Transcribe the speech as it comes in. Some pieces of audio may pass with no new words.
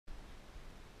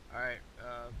Alright,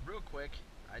 real quick,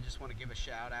 I just want to give a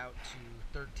shout out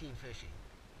to 13 Fishing.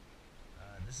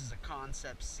 This is a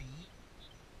Concept C,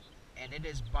 and it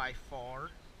is by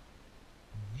far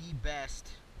the best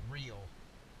reel,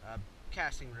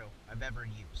 casting reel I've ever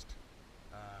used.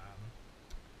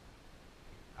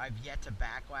 I've yet to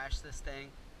backlash this thing.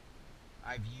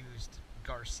 I've used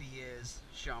Garcias,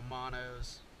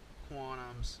 Shimano's,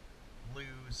 Quantums,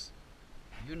 Lew's,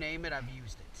 you name it, I've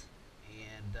used it.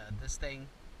 And this thing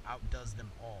outdoes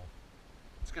them all.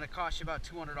 It's going to cost you about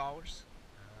 $200,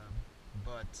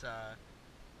 but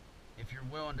if you're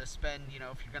willing to spend, if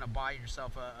you're going to buy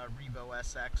yourself a Revo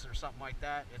SX or something like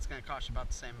that, it's going to cost you about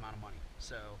the same amount of money.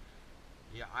 So,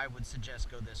 yeah, I would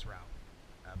suggest go this route.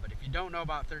 But if you don't know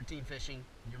about 13 Fishing,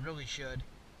 you really should.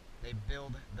 They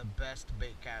build the best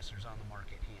bait casters on the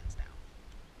market, hands down.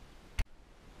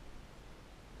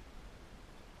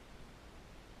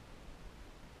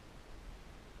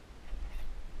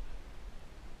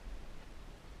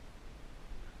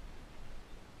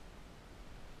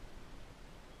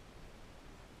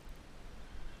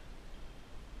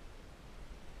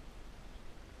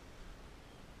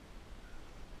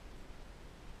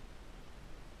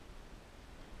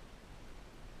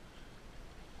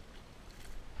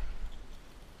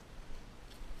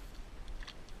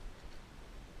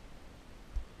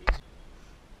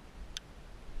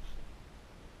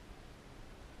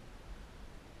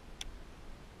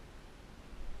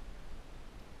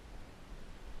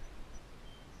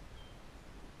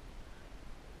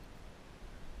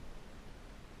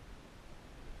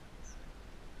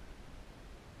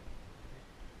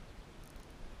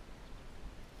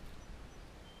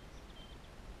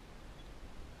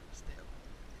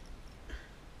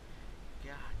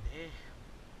 God damn.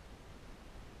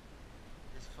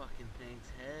 This fucking thing's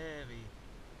heavy.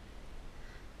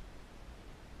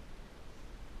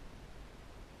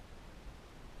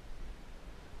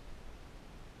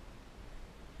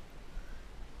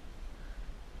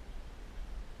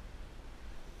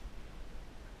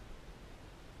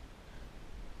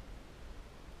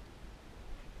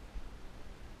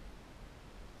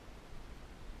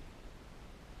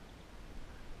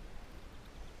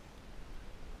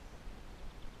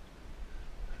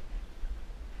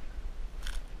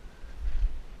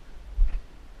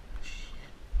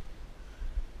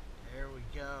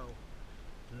 Go.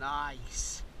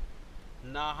 Nice.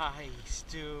 Nice,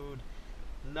 dude.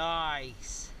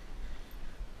 Nice.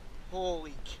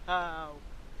 Holy cow.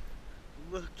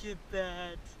 Look at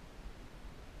that.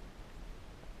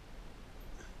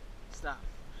 Stop.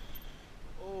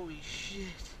 Holy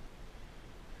shit.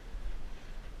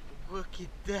 Look at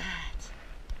that.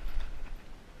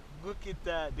 Look at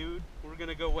that, dude. We're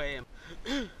gonna go weigh him.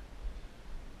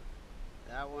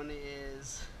 That one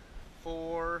is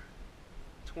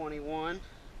 421.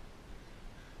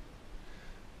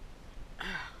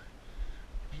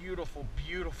 Beautiful,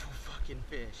 beautiful fucking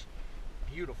fish.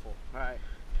 Beautiful. Alright,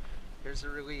 here's the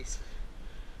release.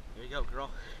 There you go, girl.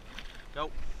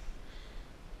 Go.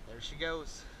 There she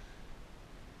goes.